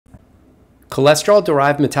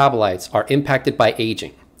Cholesterol-derived metabolites are impacted by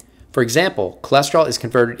aging. For example, cholesterol is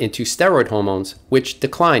converted into steroid hormones, which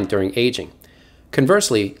decline during aging.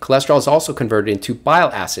 Conversely, cholesterol is also converted into bile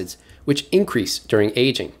acids, which increase during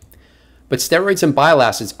aging. But steroids and bile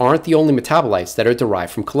acids aren't the only metabolites that are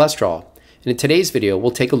derived from cholesterol. And in today's video,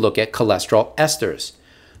 we'll take a look at cholesterol esters.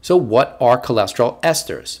 So what are cholesterol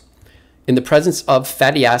esters? In the presence of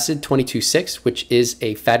fatty acid 22,6, which is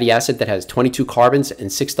a fatty acid that has 22 carbons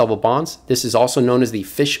and 6 double bonds, this is also known as the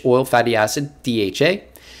fish oil fatty acid, DHA.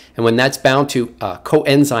 And when that's bound to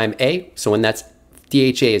coenzyme A, so when that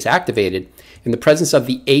DHA is activated, in the presence of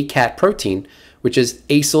the ACAT protein, which is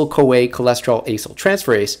acyl-CoA cholesterol acyl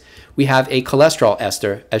transferase, we have a cholesterol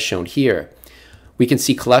ester as shown here. We can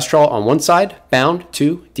see cholesterol on one side bound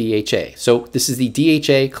to DHA. So this is the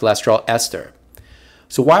DHA cholesterol ester.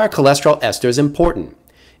 So why are cholesterol esters important?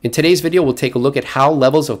 In today's video, we'll take a look at how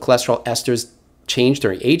levels of cholesterol esters change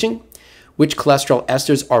during aging, which cholesterol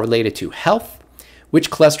esters are related to health,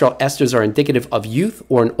 which cholesterol esters are indicative of youth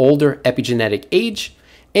or an older epigenetic age,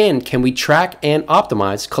 and can we track and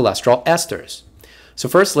optimize cholesterol esters? So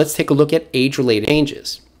first, let's take a look at age-related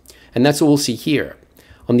changes. And that's what we'll see here.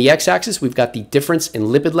 On the x-axis, we've got the difference in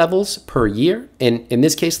lipid levels per year. And in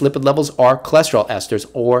this case, lipid levels are cholesterol esters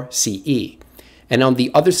or CE. And on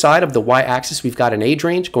the other side of the y-axis, we've got an age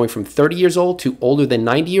range going from 30 years old to older than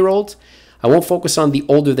 90-year-olds. I won't focus on the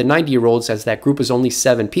older than 90-year-olds as that group is only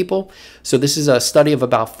 7 people. So this is a study of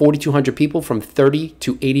about 4,200 people from 30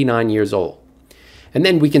 to 89 years old. And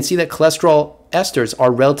then we can see that cholesterol esters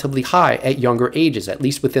are relatively high at younger ages, at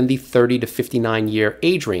least within the 30 to 59-year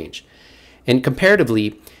age range. And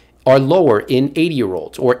comparatively are lower in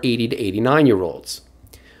 80-year-olds or 80 to 89-year-olds.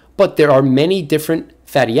 But there are many different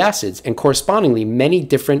fatty acids and correspondingly many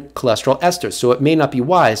different cholesterol esters. So it may not be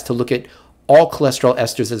wise to look at all cholesterol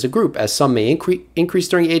esters as a group, as some may increase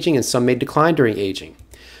during aging and some may decline during aging.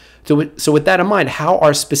 So with that in mind, how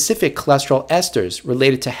are specific cholesterol esters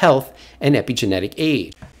related to health and epigenetic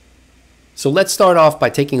age? So let's start off by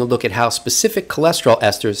taking a look at how specific cholesterol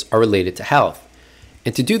esters are related to health.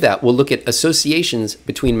 And to do that, we'll look at associations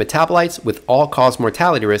between metabolites with all-cause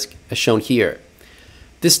mortality risk as shown here.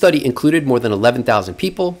 This study included more than 11,000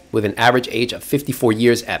 people with an average age of 54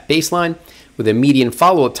 years at baseline, with a median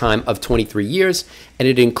follow-up time of 23 years, and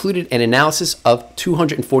it included an analysis of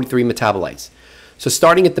 243 metabolites. So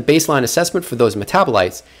starting at the baseline assessment for those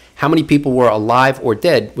metabolites, how many people were alive or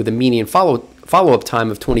dead with a median follow-up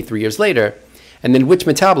time of 23 years later, and then which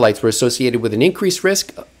metabolites were associated with an increased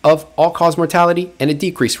risk of all-cause mortality and a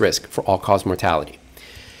decreased risk for all-cause mortality.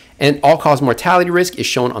 And all-cause mortality risk is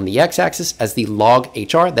shown on the x-axis as the log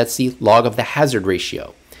HR, that's the log of the hazard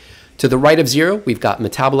ratio. To the right of 0, we've got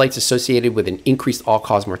metabolites associated with an increased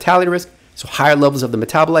all-cause mortality risk, so higher levels of the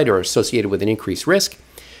metabolite are associated with an increased risk.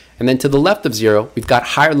 And then to the left of 0, we've got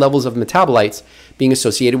higher levels of metabolites being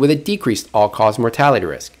associated with a decreased all-cause mortality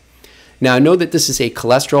risk. Now I know that this is a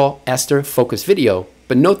cholesterol ester focused video,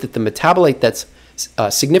 but note that the metabolite that's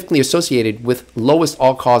significantly associated with lowest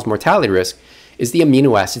all-cause mortality risk is the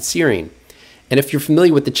amino acid serine. And if you're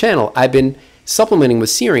familiar with the channel, I've been supplementing with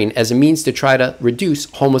serine as a means to try to reduce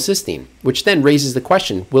homocysteine, which then raises the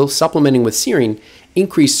question, will supplementing with serine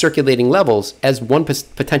increase circulating levels as one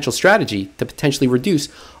potential strategy to potentially reduce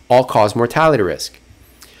all-cause mortality risk?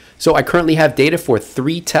 So I currently have data for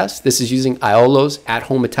 3 tests. This is using Iolo's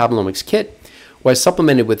at-home metabolomics kit, where I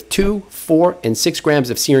supplemented with 2, 4, and 6 grams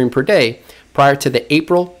of serine per day prior to the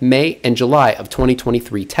April, May, and July of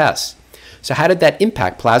 2023 tests. So how did that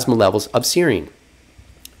impact plasma levels of serine?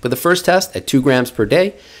 For the first test at 2 grams per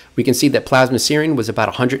day, we can see that plasma serine was about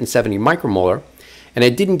 170 micromolar, and I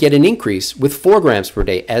didn't get an increase with 4 grams per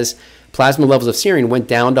day as plasma levels of serine went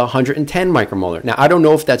down to 110 micromolar. Now, I don't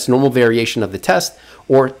know if that's normal variation of the test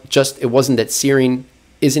or just it wasn't that serine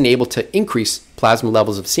isn't able to increase plasma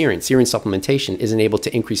levels of serine. Serine supplementation isn't able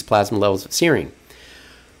to increase plasma levels of serine.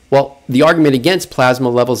 Well, the argument against plasma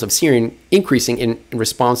levels of serine increasing in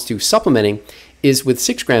response to supplementing is with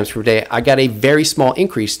 6 grams per day, I got a very small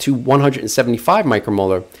increase to 175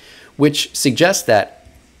 micromolar, which suggests that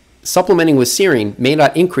supplementing with serine may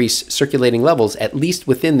not increase circulating levels at least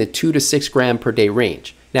within the 2 to 6 gram per day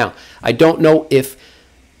range. Now, I don't know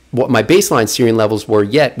what my baseline serine levels were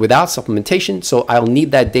yet without supplementation, so I'll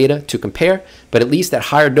need that data to compare, but at least at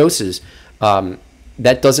higher doses,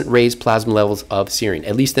 that doesn't raise plasma levels of serine,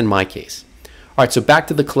 at least in my case. All right, so back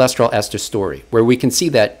to the cholesterol ester story, where we can see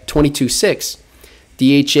that 22,6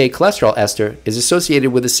 DHA cholesterol ester is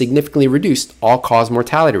associated with a significantly reduced all-cause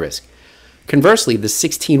mortality risk. Conversely, the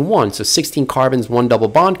 16,1, so 16 carbons, 1 double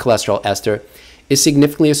bond cholesterol ester, is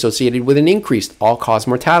significantly associated with an increased all-cause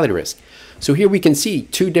mortality risk. So here we can see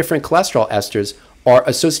two different cholesterol esters are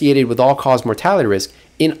associated with all-cause mortality risk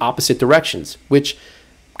in opposite directions, which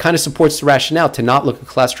kind of supports the rationale to not look at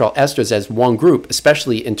cholesterol esters as one group,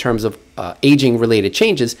 especially in terms of aging-related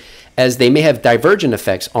changes, as they may have divergent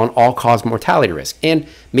effects on all-cause mortality risk and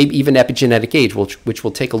maybe even epigenetic age, which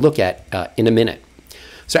we'll take a look at in a minute.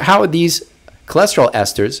 So how are these cholesterol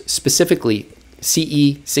esters, specifically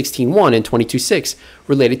CE16-1 and 22-6,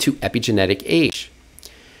 related to epigenetic age?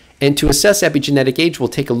 And to assess epigenetic age, we'll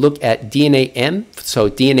take a look at DNA-M,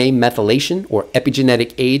 so DNA methylation or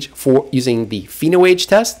epigenetic age for using the PhenoAge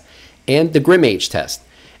test and the GrimAge test.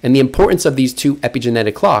 And the importance of these two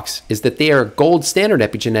epigenetic clocks is that they are gold standard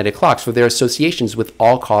epigenetic clocks for their associations with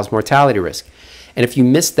all-cause mortality risk. And if you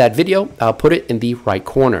missed that video, I'll put it in the right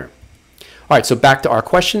corner. All right, so back to our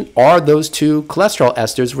question, are those two cholesterol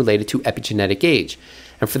esters related to epigenetic age?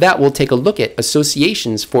 And for that, we'll take a look at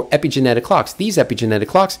associations for epigenetic clocks, these epigenetic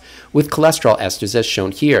clocks, with cholesterol esters as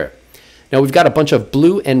shown here. Now we've got a bunch of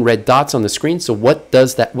blue and red dots on the screen, so what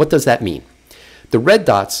does that mean? The red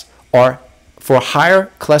dots are for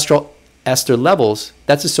higher cholesterol ester levels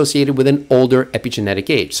that's associated with an older epigenetic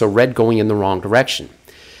age, so red going in the wrong direction.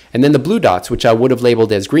 And then the blue dots, which I would have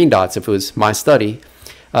labeled as green dots if it was my study,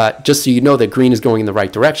 just so you know that green is going in the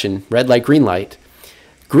right direction, red light, green light.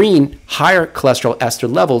 Green, higher cholesterol ester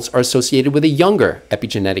levels are associated with a younger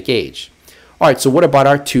epigenetic age. All right, so what about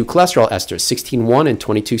our two cholesterol esters, 16-1 and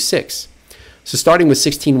 22-6? So starting with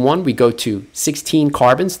 16-1, we go to 16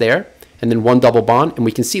 carbons there, and then one double bond, and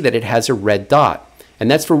we can see that it has a red dot. And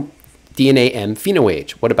that's for DNA-M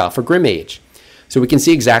PhenoAge. What about for GrimAge? So we can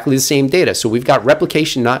see exactly the same data. So we've got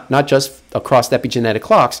replication not just across the epigenetic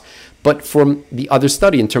clocks, but from the other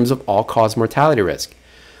study in terms of all-cause mortality risk.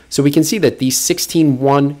 So we can see that the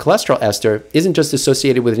 16-1 cholesterol ester isn't just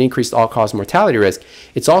associated with an increased all-cause mortality risk,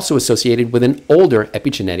 it's also associated with an older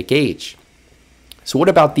epigenetic age. So what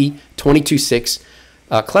about the 22-6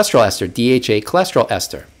 cholesterol ester, DHA cholesterol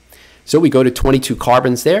ester? So we go to 22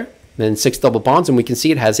 carbons there, then 6 double bonds, and we can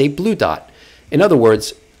see it has a blue dot. In other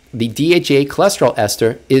words, the DHA cholesterol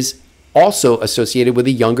ester is also associated with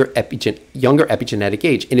a younger epigenetic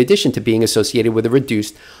age, in addition to being associated with a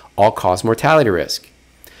reduced all-cause mortality risk.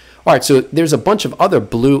 All right, so there's a bunch of other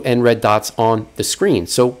blue and red dots on the screen.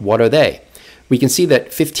 So what are they? We can see that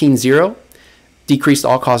 15-0 decreased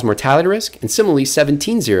all-cause mortality risk, and similarly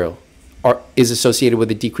 17-0 is associated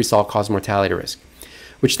with a decreased all-cause mortality risk,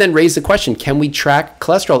 which then raises the question, can we track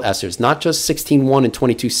cholesterol esters, not just 16-1 and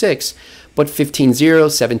 22-6, but 15-0,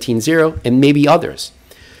 17-0, and maybe others?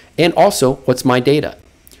 And also, what's my data?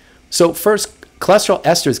 So first, cholesterol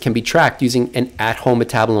esters can be tracked using an at-home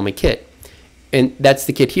metabolomic kit. And that's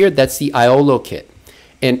the kit here, that's the Iolo kit.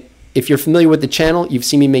 And if you're familiar with the channel, you've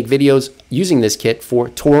seen me make videos using this kit for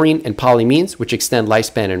taurine and polyamines, which extend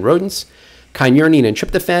lifespan in rodents, kynurenine and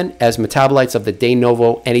tryptophan as metabolites of the de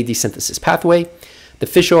novo NAD synthesis pathway, the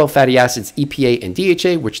fish oil fatty acids EPA and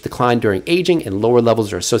DHA, which decline during aging and lower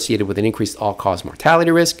levels are associated with an increased all-cause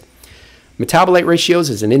mortality risk, metabolite ratios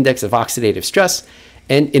is an index of oxidative stress,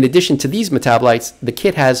 and in addition to these metabolites, the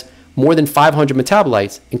kit has more than 500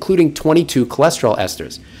 metabolites, including 22 cholesterol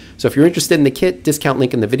esters. So if you're interested in the kit, discount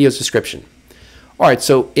link in the video's description. All right,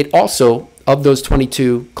 so it also, of those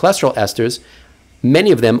 22 cholesterol esters, many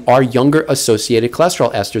of them are younger associated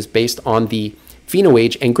cholesterol esters based on the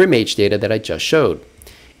PhenoAge and GrimAge data that I just showed.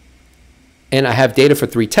 And I have data for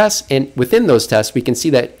 3 tests, and within those tests, we can see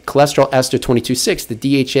that cholesterol ester 22-6, the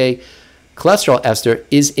DHA cholesterol ester,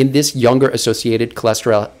 is in this younger associated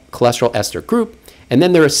cholesterol ester group. And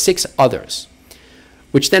then there are 6 others,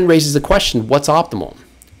 which then raises the question, what's optimal?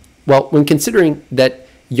 Well, when considering that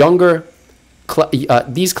these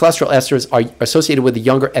cholesterol esters are associated with a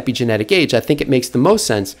younger epigenetic age, I think it makes the most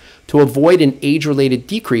sense to avoid an age-related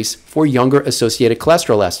decrease for younger associated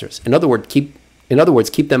cholesterol esters. In other words,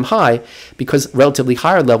 keep them high because relatively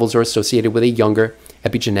higher levels are associated with a younger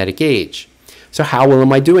epigenetic age. So how well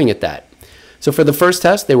am I doing at that? So for the first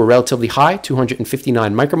test, they were relatively high,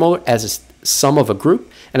 259 micromolar as a sum of a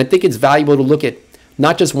group. And I think it's valuable to look at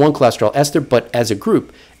not just one cholesterol ester, but as a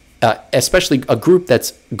group, especially a group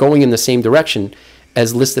that's going in the same direction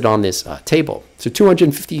as listed on this table. So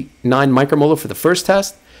 259 micromolar for the first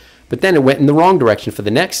test, but then it went in the wrong direction for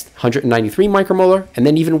the next, 193 micromolar, and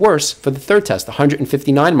then even worse for the third test,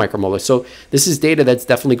 159 micromolar. So this is data that's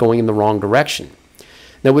definitely going in the wrong direction.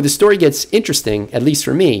 Now, where the story gets interesting, at least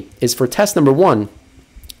for me, is for test number 1,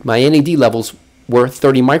 my NAD levels were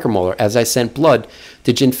 30 micromolar as I sent blood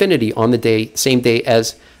to Ginfinity on the same day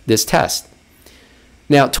as this test.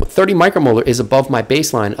 Now, 30 micromolar is above my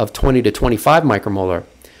baseline of 20 to 25 micromolar,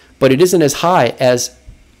 but it isn't as high as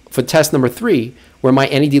for test number 3, where my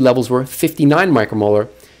NAD levels were 59 micromolar,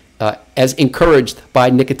 as encouraged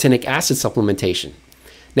by nicotinic acid supplementation.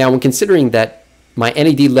 Now, when considering that my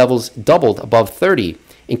NAD levels doubled above 30,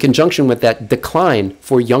 in conjunction with that decline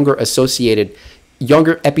for younger epigenetic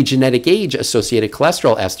age associated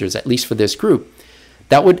cholesterol esters, at least for this group,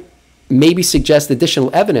 that would maybe suggest additional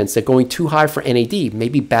evidence that going too high for NAD may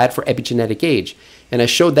be bad for epigenetic age. And I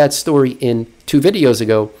showed that story in 2 videos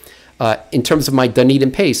ago in terms of my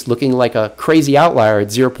Dunedin pace looking like a crazy outlier at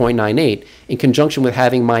 0.98 in conjunction with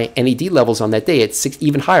having my NAD levels on that day at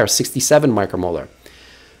even higher, 67 micromolar.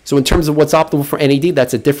 So in terms of what's optimal for NAD,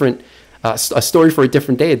 that's a different a story for a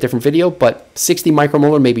different day, a different video, but 60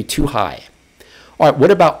 micromolar may be too high. All right,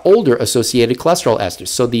 what about older associated cholesterol esters?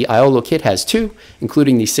 So the Iolo kit has 2,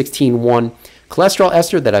 including the 16-1 cholesterol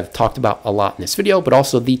ester that I've talked about a lot in this video, but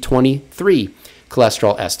also the 23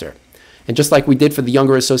 cholesterol ester. And just like we did for the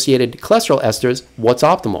younger associated cholesterol esters, what's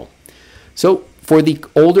optimal? So for the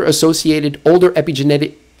older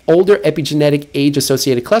epigenetic age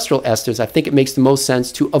associated cholesterol esters, I think it makes the most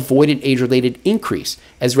sense to avoid an age-related increase,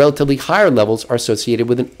 as relatively higher levels are associated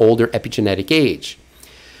with an older epigenetic age.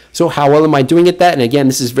 So how well am I doing at that? And again,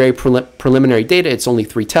 this is very preliminary data. It's only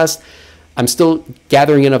 3 tests. I'm still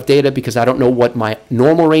gathering enough data because I don't know what my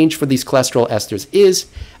normal range for these cholesterol esters is.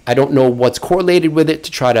 I don't know what's correlated with it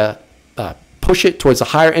to try to push it towards the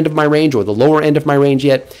higher end of my range or the lower end of my range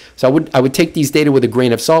yet. So I would take these data with a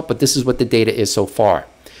grain of salt, but this is what the data is so far.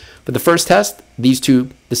 For the first test,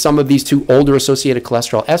 the sum of these 2 older associated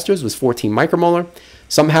cholesterol esters was 14 micromolar.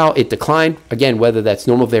 Somehow it declined. Again, whether that's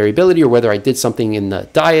normal variability or whether I did something in the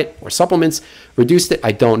diet or supplements, reduced it,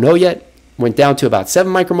 I don't know yet. Went down to about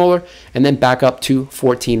 7 micromolar and then back up to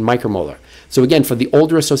 14 micromolar. So again, for the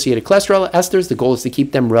older associated cholesterol esters, the goal is to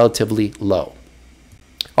keep them relatively low.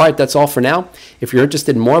 All right, that's all for now. If you're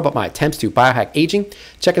interested in more about my attempts to biohack aging,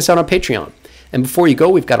 check us out on Patreon. And before you go,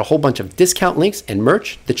 we've got a whole bunch of discount links and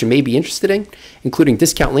merch that you may be interested in, including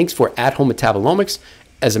discount links for at-home metabolomics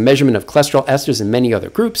as a measurement of cholesterol esters and many other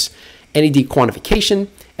groups, NAD quantification,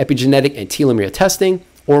 epigenetic and telomere testing,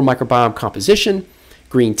 oral microbiome composition,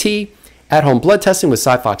 green tea, at-home blood testing with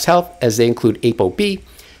SciFox Health as they include ApoB,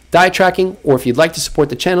 diet tracking, or if you'd like to support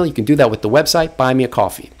the channel, you can do that with the website Buy Me a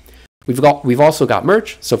Coffee. We've also got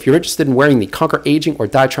merch, so if you're interested in wearing the ConquerAging or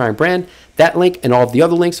Diet Trying brand, that link and all of the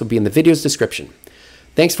other links will be in the video's description.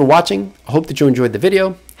 Thanks for watching. I hope that you enjoyed the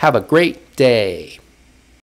video. Have a great day.